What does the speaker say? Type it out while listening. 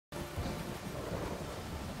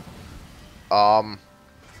I'm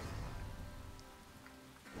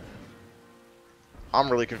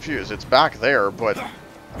really confused. It's back there, but...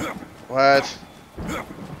 What?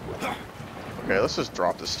 Okay, let's just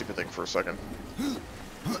drop this stupid thing for a second.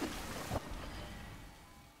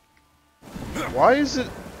 Why is it...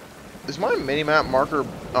 Is my minimap marker...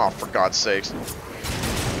 Oh, for God's sakes.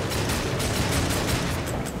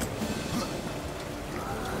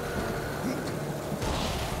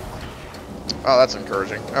 Oh, that's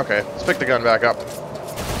encouraging. Okay, let's pick the gun back up.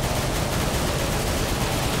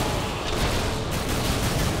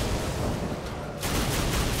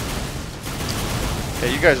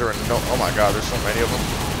 Okay, you guys are oh my god, there's so many of them.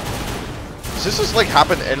 Does this just like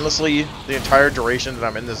happen endlessly the entire duration that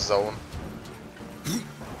I'm in this zone?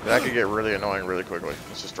 That could get really annoying really quickly.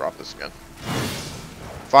 Let's just drop this again.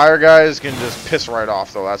 Fire guys can just piss right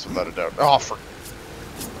off though, that's without a doubt. Oh, for...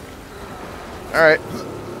 Alright.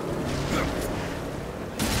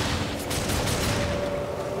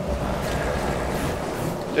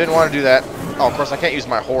 Didn't want to do that. Oh, of course I can't use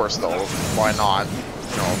my horse though. Why not?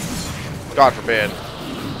 You know, God forbid.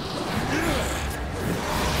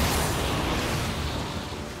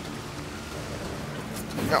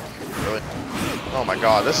 No, really? Oh my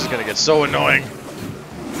god, this is gonna get so annoying.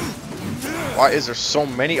 Why is there so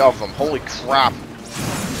many of them? Holy crap.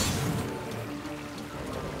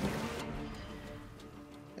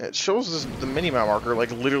 It shows this, the minimap marker like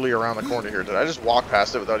literally around the corner here. Did I just walk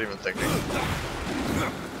past it without even thinking?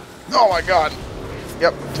 Oh my god.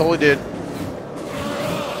 Yep, totally did.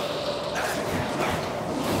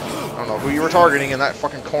 I don't know who you were targeting in that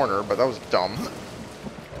fucking corner, but that was dumb.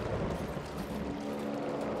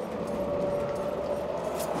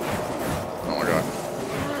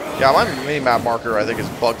 Yeah, my minimap marker, I think, is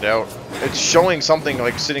bugged out. It's showing something,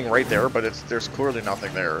 like, sitting right there, but there's clearly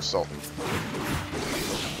nothing there, so...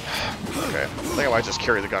 Okay, I think I might just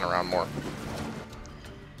carry the gun around more.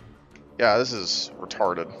 Yeah, this is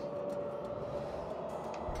retarded.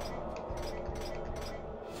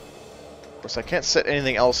 Of course, I can't set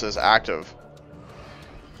anything else as active.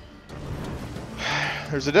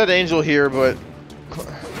 There's a dead angel here, but...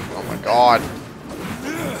 Oh my god.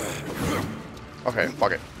 Okay,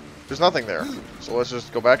 fuck it. There's nothing there. So let's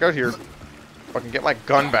just go back out here. Fucking get my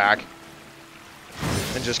gun back.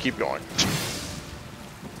 And just keep going.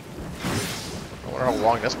 I wonder how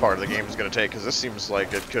long this part of the game is going to take, because this seems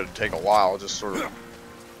like it could take a while, just sort of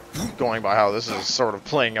going by how this is sort of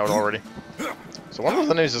playing out already. So one of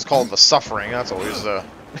the names is called The Suffering. That's always an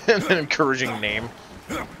encouraging name.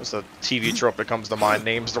 It's a TV trope that comes to mind.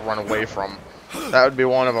 Names to run away from. That would be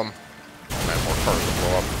one of them. Man, more cars to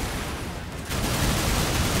blow up.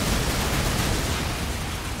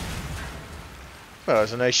 Well,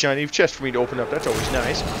 there's a nice shiny chest for me to open up. That's always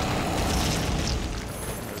nice.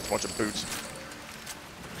 There's a bunch of boots.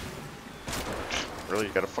 Really?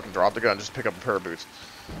 You gotta fucking drop the gun, just pick up a pair of boots.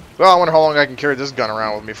 Well, I wonder how long I can carry this gun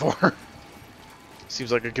around with me for.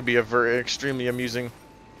 Seems like it could be a very extremely amusing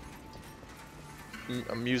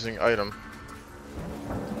item.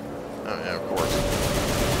 Oh yeah, of course.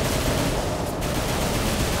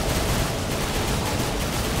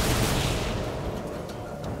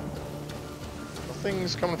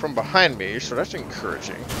 Things coming from behind me, so that's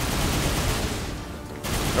encouraging.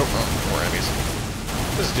 Nope, oh, more enemies.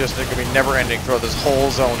 This is just gonna be never-ending throughout this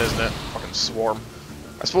whole zone, isn't it? Fucking swarm.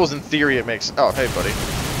 I suppose in theory it makes... Oh, hey, buddy.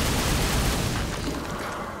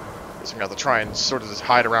 Guess I'm gonna have to try and sort of just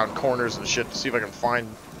hide around corners and shit to see if I can find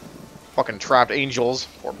fucking trapped angels.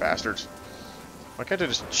 Poor bastards. Why can't I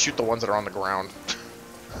just shoot the ones that are on the ground?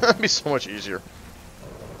 That'd be so much easier.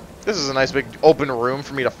 This is a nice big open room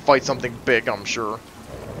for me to fight something big, I'm sure.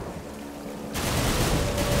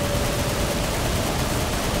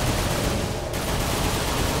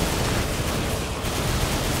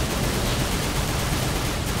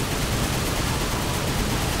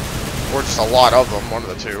 Or just a lot of them, one of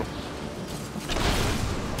the two.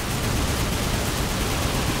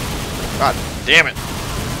 God damn it.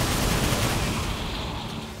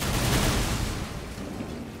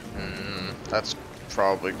 That's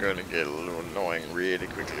probably going to get a little annoying really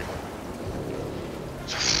quickly.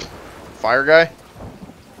 Fire guy?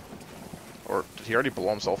 Or did he already blow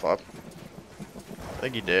himself up? I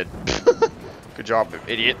think he did. Good job,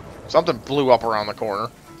 idiot. Something blew up around the corner.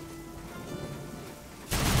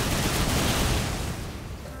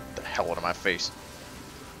 Get the hell out of my face.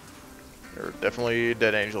 There are definitely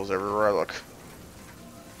dead angels everywhere I look.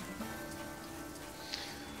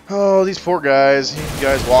 Oh, these poor guys. You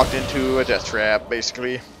guys walked into a death trap,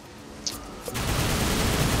 basically.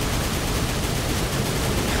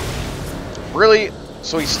 Really?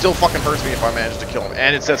 So he still fucking hurts me if I manage to kill him,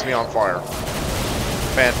 and it sets me on fire.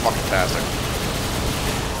 Fan-fucking-tastic.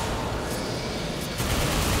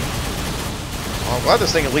 Well, I'm glad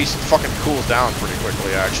this thing at least fucking cools down pretty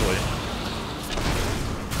quickly, actually.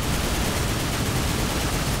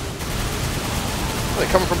 Are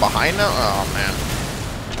they coming from behind now? Oh, man.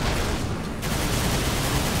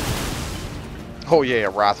 Oh, yeah, a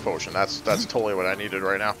Wrath Potion. That's totally what I needed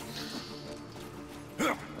right now.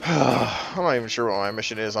 I'm not even sure what my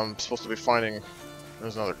mission is. I'm supposed to be finding...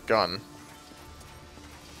 There's another gun.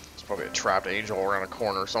 There's probably a trapped angel around a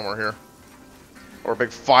corner somewhere here. Or a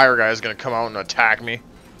big fire guy is going to come out and attack me.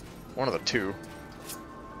 One of the two.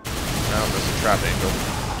 No, there's a trapped angel.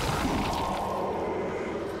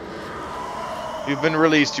 You've been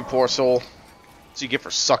released, you poor soul. So you get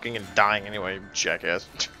for sucking and dying anyway, you jackass.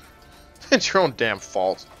 It's your own damn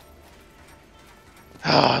fault.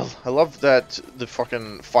 I love that the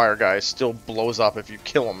fucking fire guy still blows up if you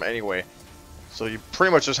kill him anyway. So you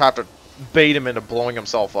pretty much just have to bait him into blowing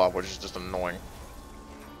himself up, which is just annoying.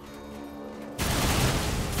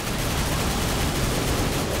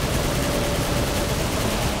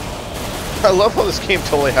 I love how this game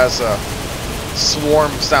totally has a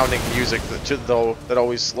swarm-sounding music that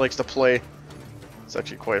always likes to play. It's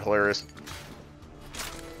actually quite hilarious.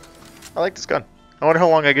 I like this gun. I wonder how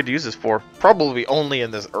long I could use this for. Probably only in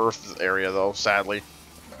this Earth area, though, sadly.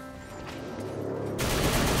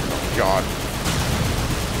 Oh, God.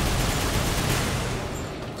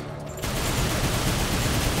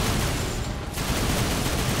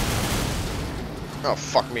 Oh,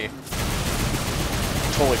 fuck me.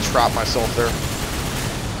 Totally trapped myself there.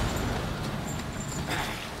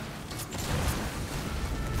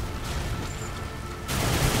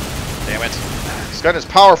 Damn it. This gun is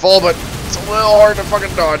powerful, but it's a little hard to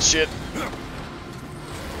fucking dodge shit.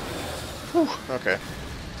 Whew, okay.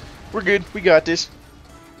 We're good. We got this.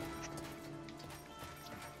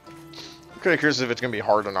 I'm kind of curious if it's going to be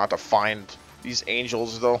hard or not to find these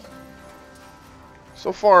angels, though.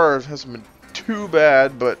 So far, it hasn't been too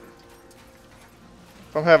bad, but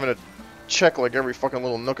if I'm having to check like every fucking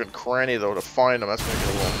little nook and cranny, though, to find them, that's going to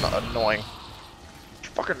get a little annoying.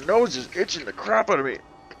 Your fucking nose is itching the crap out of me.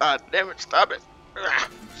 God damn it, stop it.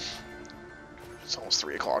 Ugh. It's almost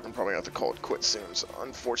 3 o'clock. I'm probably going to have to call it quits soon, so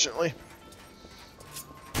unfortunately.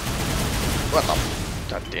 What the?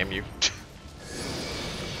 God damn you.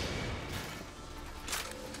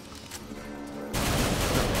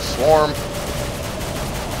 Swarm.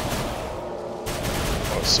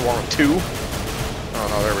 Oh, swarm of 2? Oh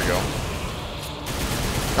no, there we go.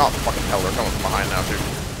 Oh, fucking hell, they're coming from behind now, too.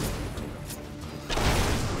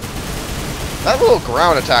 That little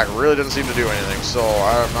ground attack really doesn't seem to do anything, so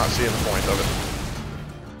I'm not seeing the point of it.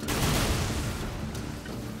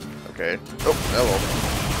 Okay. Oh, hello.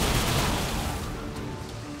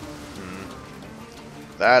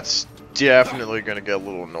 That's definitely going to get a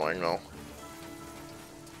little annoying, though.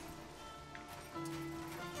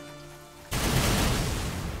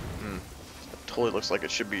 It totally looks like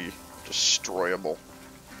it should be destroyable.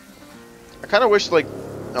 I kind of wish, like...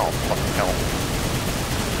 Oh, fucking hell.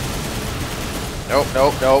 Nope,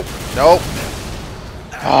 nope, nope, nope.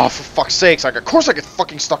 Oh, for fuck's sakes. Of course I get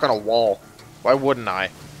fucking stuck on a wall. Why wouldn't I?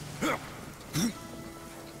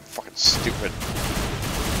 Fucking stupid.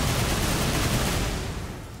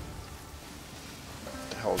 What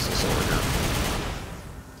the hell is this over here?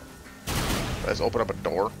 Did I just open up a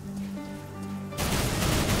door? I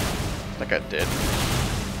think I did.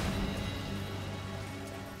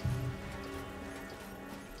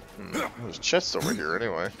 There's chests over here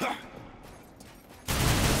anyway.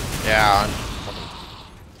 Yeah, I'm fucking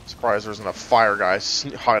surprised there's enough fire guys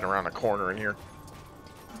hiding around the corner in here.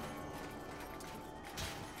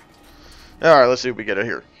 Alright, let's see what we get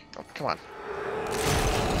here. Oh, come on.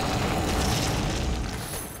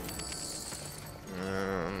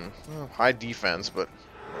 Well, high defense, but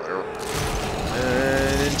whatever.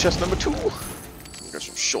 And chest number 2. We got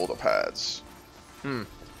some shoulder pads.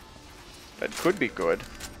 That could be good.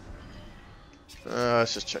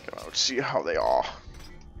 Let's just check it out. See how they are.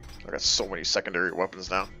 I got so many secondary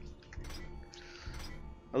weapons now.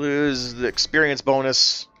 I lose the experience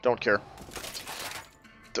bonus. Don't care.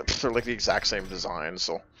 They're like the exact same design,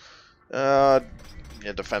 so. Yeah,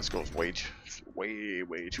 defense goes way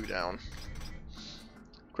too down.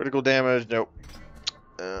 Critical damage, nope.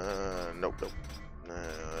 Nope.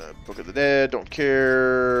 Book of the Dead, don't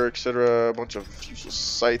care, etc. A bunch of useless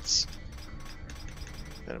sights.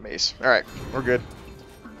 And a mace. Alright, we're good.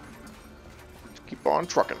 Let's keep on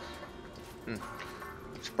trucking.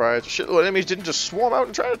 Surprised a shitload of enemies didn't just swarm out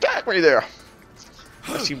and try to attack me there.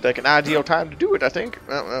 That seemed like an ideal time to do it, I think.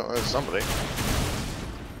 Well, there's somebody.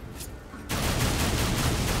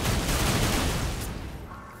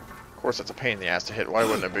 Of course, that's a pain in the ass to hit. Why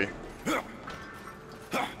wouldn't it be?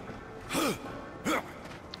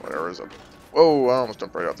 Whatever is up. Whoa, I almost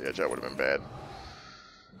jumped right off the edge. That would have been bad.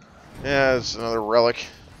 Yeah, it's another relic.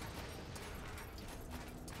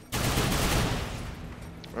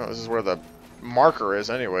 Well, this is where the marker is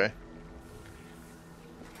anyway.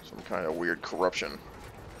 Some kind of weird corruption.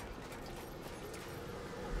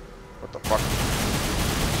 What the fuck?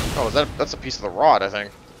 Oh, that's a piece of the rod, I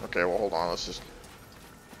think. Okay, well, hold on. Let's just...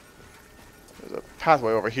 There's a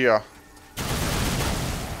pathway over here.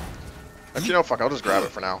 Actually, no, fuck. I'll just grab it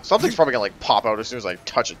for now. Something's probably gonna, like, pop out as soon as I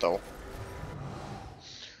touch it, though.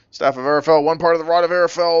 Staff of Arafel. One part of the rod of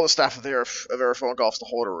Arafel. The Staff of Arafel engulfs the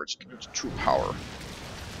holder, which gives true power.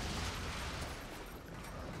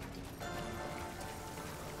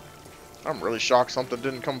 I'm really shocked something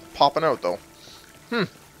didn't come popping out, though. Okay,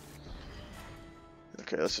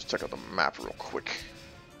 let's just check out the map real quick.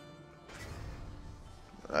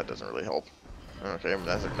 That doesn't really help. Okay,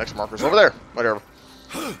 the next marker's over there. Whatever.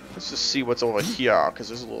 Let's just see what's over here, because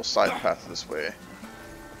there's a little side path this way.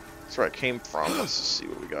 That's where I came from. Let's just see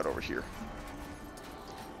what we got over here.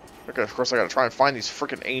 Okay, of course I gotta try and find these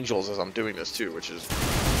frickin' angels as I'm doing this, too, which is... What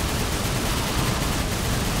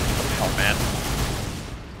the hell, man?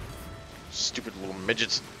 Stupid little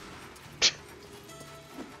midgets.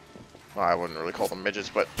 Well, I wouldn't really call them midgets,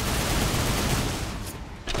 but...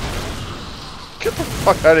 Get the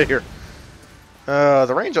fuck out of here.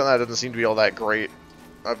 The range on that doesn't seem to be all that great,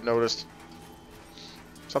 I've noticed.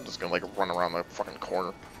 Something's gonna, like, run around the fucking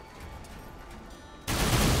corner.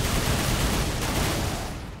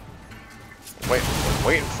 I'm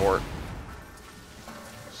waiting for it.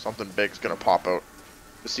 Something big's gonna pop out.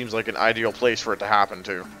 This seems like an ideal place for it to happen,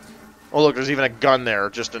 too. Oh, look, there's even a gun there,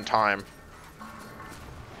 just in time. What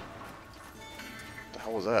the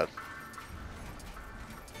hell was that?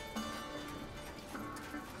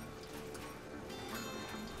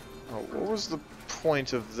 Oh, what was the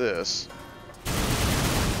point of this?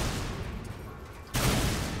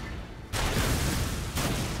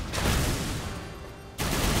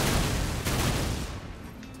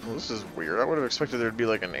 Well, this is weird. I would have expected there to be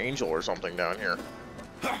like an angel or something down here.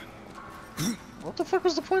 What the fuck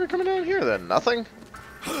was the point of coming down here then? Nothing?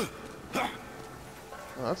 Oh,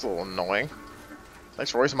 that's a little annoying. Thanks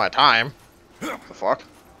for wasting my time. What the fuck?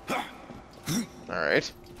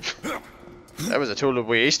 Alright. That was a total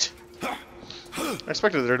waste. I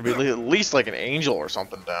expected there to be at least like an angel or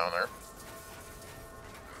something down there.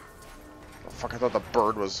 Oh fuck, I thought the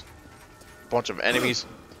bird was a bunch of enemies.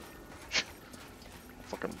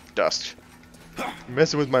 Fucking dust. You're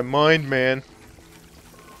messing with my mind, man.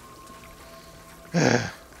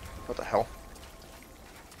 What the hell?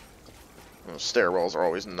 Those stairwells are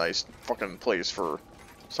always a nice fucking place for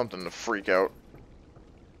something to freak out.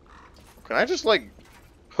 Can I just like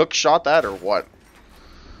hook shot that or what?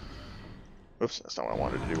 Oops, that's not what I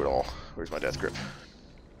wanted to do at all. Where's my death grip?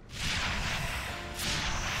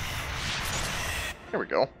 There we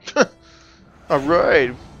go.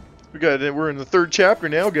 Alright. We're in the 3rd chapter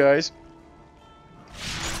now, guys.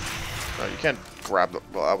 No, you can't grab the...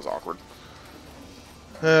 Well, that was awkward.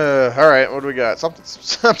 Alright, what do we got? Something.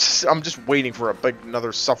 I'm just waiting for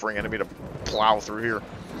another suffering enemy to plow through here.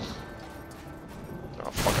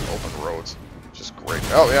 Oh, fucking open roads. Just great.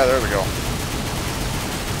 Oh, yeah, there we go.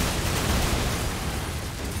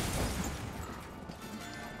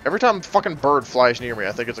 Every time a fucking bird flies near me,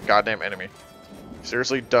 I think it's a goddamn enemy.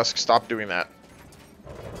 Seriously, Dusk, stop doing that.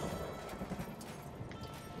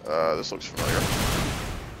 This looks familiar.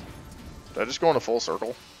 Did I just go in a full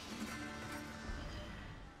circle?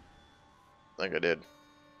 I think I did.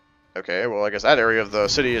 Okay, well, I guess that area of the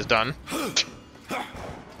city is done.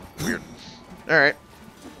 Weird. Alright.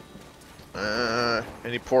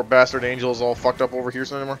 Any poor bastard angels all fucked up over here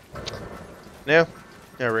anymore? No?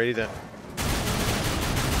 Alrighty then.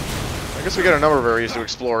 I guess we got a number of areas to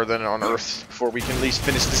explore then on Earth before we can at least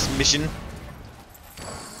finish this mission.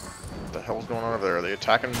 What the hell's going on over there? Are they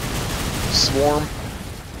attacking Swarm?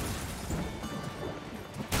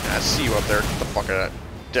 I see you up there. Get the fuck out of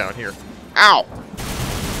that. Down here. Ow!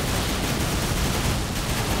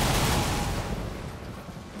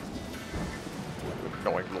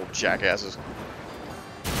 Annoying little jackasses.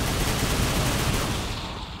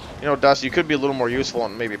 You know, Dust, you could be a little more useful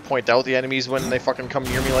and maybe point out the enemies when they fucking come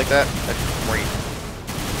near me like that. That'd be great.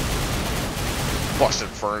 Busted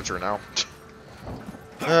furniture now.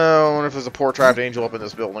 Oh, I wonder if there's a poor trapped angel up in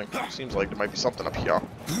this building. Seems like there might be something up here.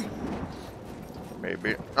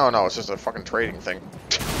 Maybe. Oh no, it's just a fucking trading thing.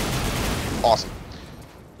 Awesome.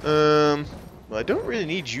 Well, I don't really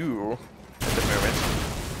need you at the moment.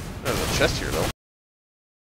 There's a chest here, though.